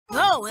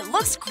Wow, it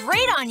looks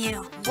great on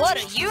you. What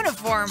a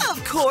uniform.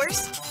 Of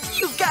course.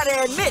 You've got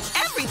to admit,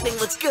 everything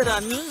looks good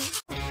on me.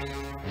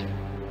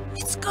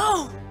 Let's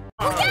go.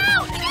 Look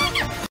out!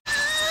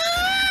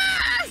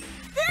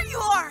 There you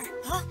are.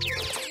 Huh?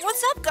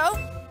 What's up, Go?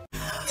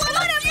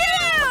 What of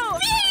you?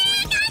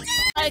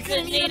 I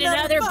could need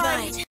another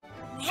bite.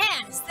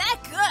 Man, is that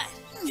good?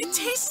 It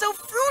tastes so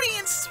fruity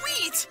and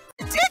sweet.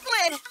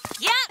 Diglett!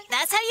 Yeah,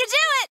 that's how you do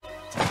it.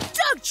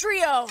 Duck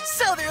Trio.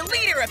 So their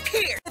leader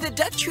appeared. The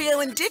Duck Trio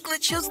and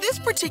Diglett chose this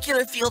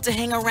particular field to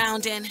hang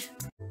around in.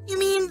 You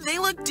mean they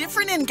look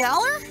different in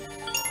Galar?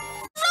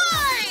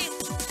 Hi!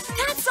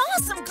 That's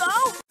awesome,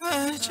 Go.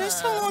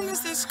 Just how long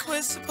is this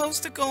quiz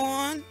supposed to go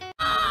on?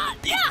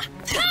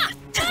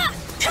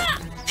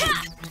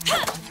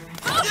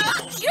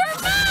 You're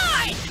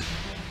mine!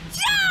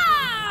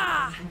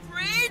 Yeah!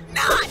 Afraid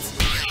not!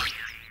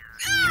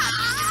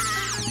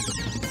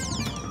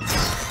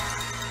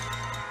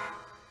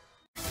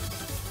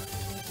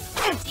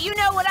 Do you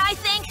know what I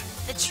think?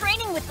 The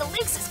training with the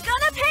leaks is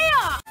gonna pay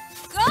off!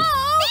 Go!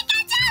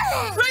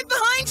 Pikachu! Right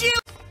behind you!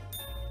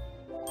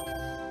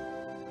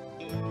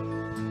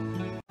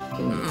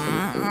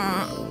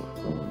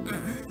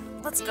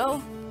 Let's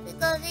go.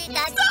 Stop!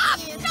 Not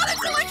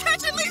until I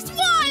catch at least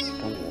one!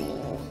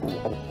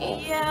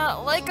 Yeah,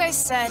 like I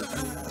said.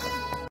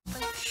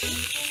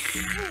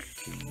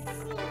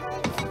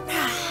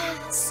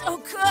 So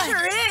good.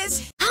 Sure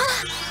is.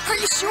 Are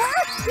you sure?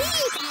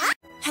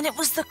 And it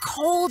was the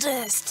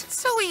coldest.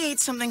 So we ate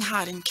something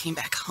hot and came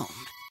back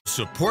home.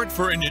 Support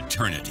for an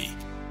eternity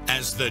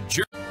as the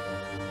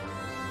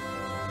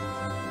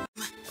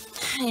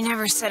He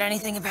never said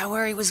anything about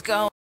where he was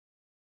going.